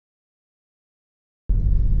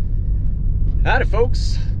Howdy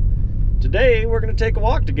folks. Today we're going to take a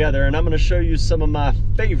walk together and I'm going to show you some of my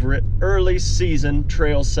favorite early season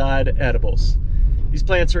trailside edibles. These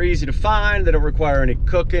plants are easy to find, they don't require any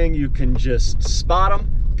cooking. You can just spot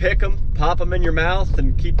them, pick them, pop them in your mouth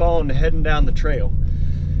and keep on heading down the trail.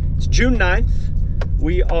 It's June 9th.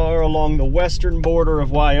 We are along the western border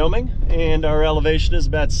of Wyoming and our elevation is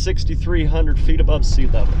about 6,300 feet above sea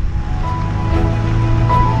level.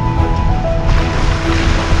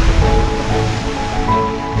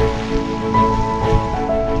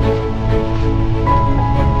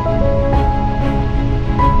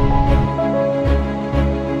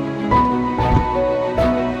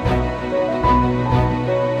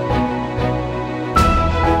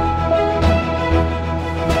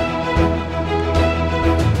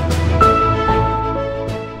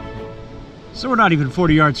 So we're not even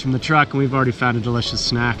 40 yards from the truck and we've already found a delicious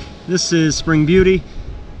snack. This is Spring Beauty.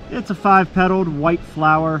 It's a 5-petaled white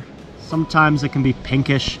flower. Sometimes it can be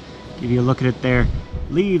pinkish. Give you a look at it there.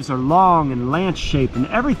 Leaves are long and lance-shaped and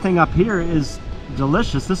everything up here is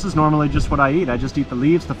delicious. This is normally just what I eat. I just eat the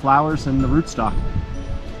leaves, the flowers, and the rootstock.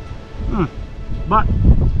 But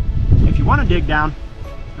if you want to dig down,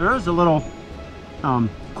 there is a little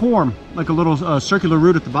corm, like a little circular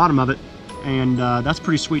root at the bottom of it, and that's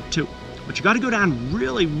pretty sweet too. But you got to go down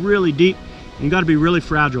really, really deep, and you got to be really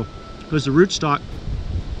fragile because the rootstock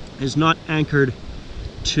is not anchored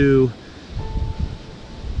to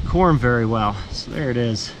corm very well. So there it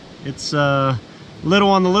is. It's little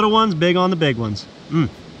on the little ones, big on the big ones.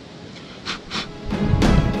 Delicious.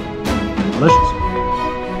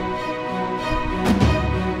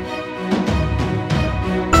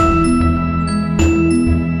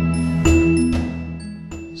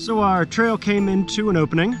 So our trail came into an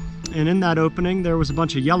opening. And in that opening, there was a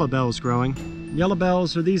bunch of yellow bells growing. Yellow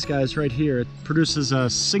bells are these guys right here. It produces a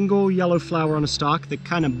single yellow flower on a stalk that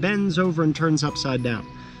kind of bends over and turns upside down.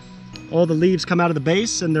 All the leaves come out of the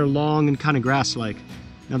base and they're long and kind of grass-like.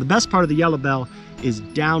 Now the best part of the yellow bell is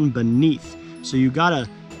down beneath. So you gotta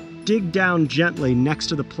dig down gently next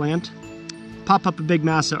to the plant, pop up a big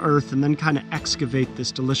mass of earth, and then kind of excavate this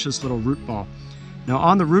delicious little root ball. Now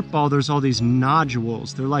on the root ball, there's all these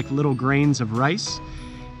nodules. They're like little grains of rice.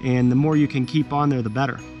 And the more you can keep on there, the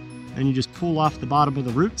better. Then you just pull off the bottom of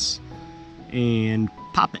the roots and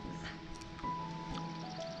pop it.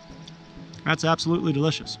 That's absolutely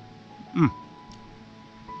delicious.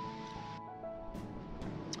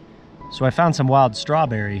 So I found some wild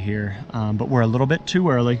strawberry here, but we're a little bit too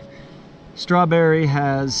early. Strawberry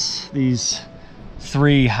has these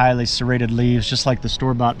 3 highly serrated leaves, just like the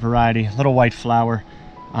store-bought variety, little white flower,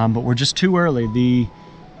 but we're just too early.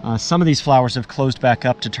 Some of these flowers have closed back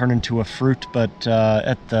up to turn into a fruit, but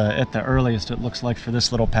at the earliest, it looks like for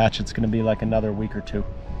this little patch, it's going to be like another week or 2.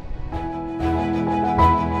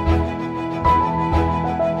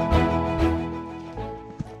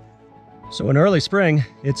 So in early spring,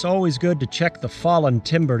 it's always good to check the fallen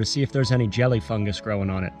timber to see if there's any jelly fungus growing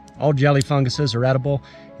on it. All jelly funguses are edible,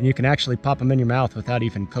 and you can actually pop them in your mouth without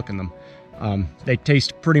even cooking them. They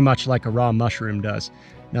taste pretty much like a raw mushroom does.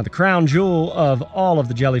 Now the crown jewel of all of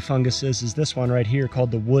the jelly funguses is this one right here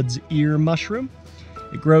called the wood's ear mushroom.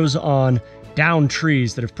 It grows on down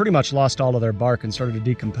trees that have pretty much lost all of their bark and started to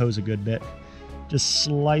decompose a good bit. Just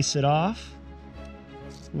slice it off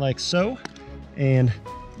like so, and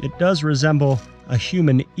it does resemble a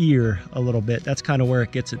human ear a little bit. That's kind of where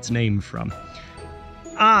it gets its name from.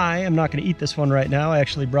 I am not going to eat this one right now. I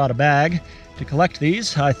actually brought a bag to collect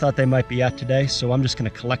these. I thought they might be out today, so I'm just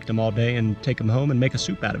going to collect them all day and take them home and make a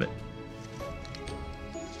soup out of it.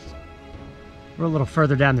 We're a little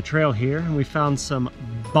further down the trail here, and we found some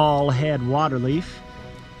ball head water leaf.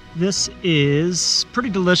 This is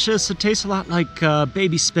pretty delicious. It tastes a lot like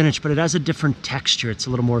baby spinach, but it has a different texture. It's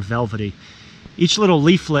a little more velvety. Each little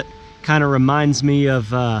leaflet kind of reminds me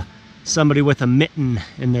of somebody with a mitten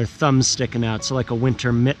and their thumb sticking out, so like a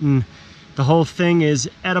winter mitten. The whole thing is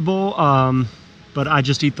edible, but I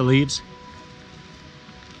just eat the leaves.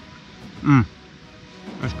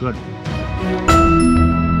 That's good.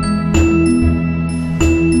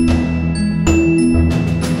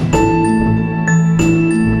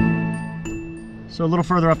 So a little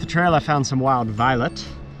further up the trail, I found some wild violet.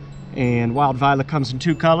 And wild violet comes in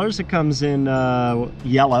 2 colors. It comes in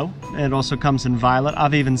yellow, and it also comes in violet.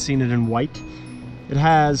 I've even seen it in white. It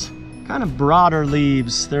has kind of broader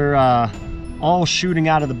leaves. They're all shooting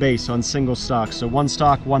out of the base on single stalks. So 1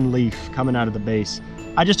 stalk, 1 leaf coming out of the base.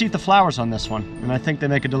 I just eat the flowers on this one, and I think they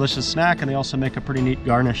make a delicious snack, and they also make a pretty neat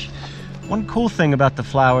garnish. One cool thing about the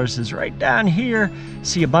flowers is right down here,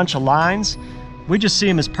 see a bunch of lines. We just see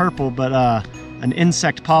them as purple, but an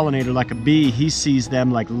insect pollinator like a bee, he sees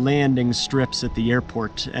them like landing strips at the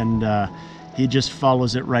airport, and he just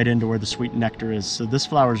follows it right into where the sweet nectar is. So this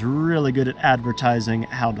flower is really good at advertising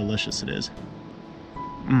how delicious it is.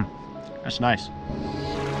 That's nice.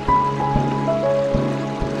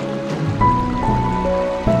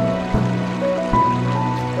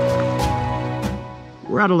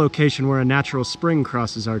 We're at a location where a natural spring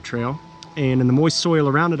crosses our trail, and in the moist soil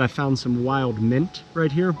around it I found some wild mint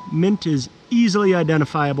right here. Mint is easily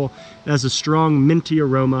identifiable. It has a strong minty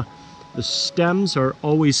aroma. The stems are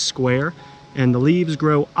always square, and the leaves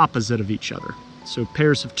grow opposite of each other. So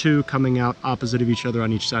pairs of two coming out opposite of each other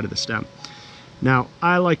on each side of the stem. Now,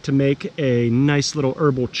 I like to make a nice little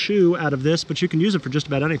herbal chew out of this, but you can use it for just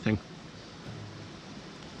about anything.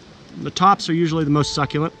 The tops are usually the most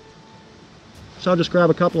succulent, so I'll just grab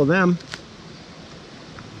a couple of them.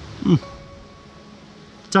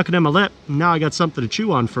 Tuck it in my lip, and now I got something to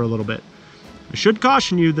chew on for a little bit. I should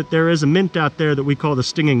caution you that there is a mint out there that we call the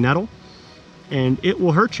stinging nettle, and it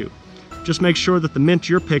will hurt you. Just make sure that the mint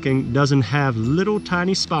you're picking doesn't have little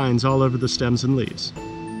tiny spines all over the stems and leaves.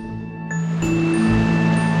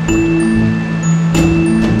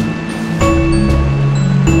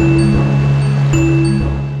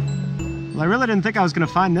 Well, I really didn't think I was going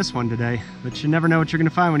to find this one today, but you never know what you're going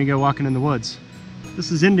to find when you go walking in the woods.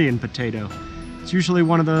 This is Indian potato. It's usually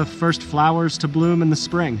one of the first flowers to bloom in the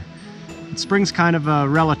spring. Spring's kind of a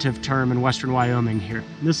relative term in western Wyoming here.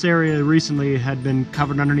 This area recently had been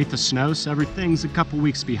covered underneath the snow, so everything's a couple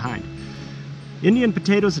weeks behind. Indian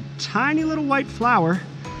potato is a tiny little white flower.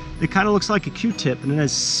 It kind of looks like a Q-tip, and it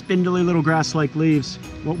has spindly little grass-like leaves.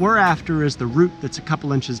 What we're after is the root that's a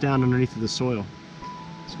couple inches down underneath of the soil.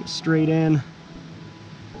 Let's go straight in,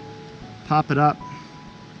 pop it up.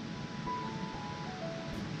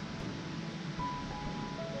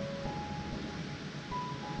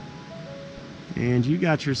 And you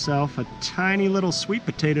got yourself a tiny little sweet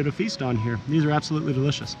potato to feast on here. These are absolutely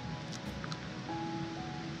delicious.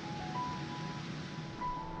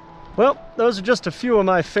 Well, those are just a few of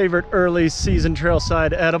my favorite early season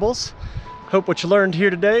trailside edibles. Hope what you learned here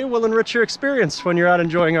today will enrich your experience when you're out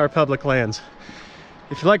enjoying our public lands.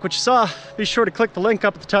 If you like what you saw, be sure to click the link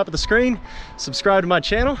up at the top of the screen, subscribe to my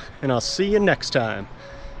channel, and I'll see you next time.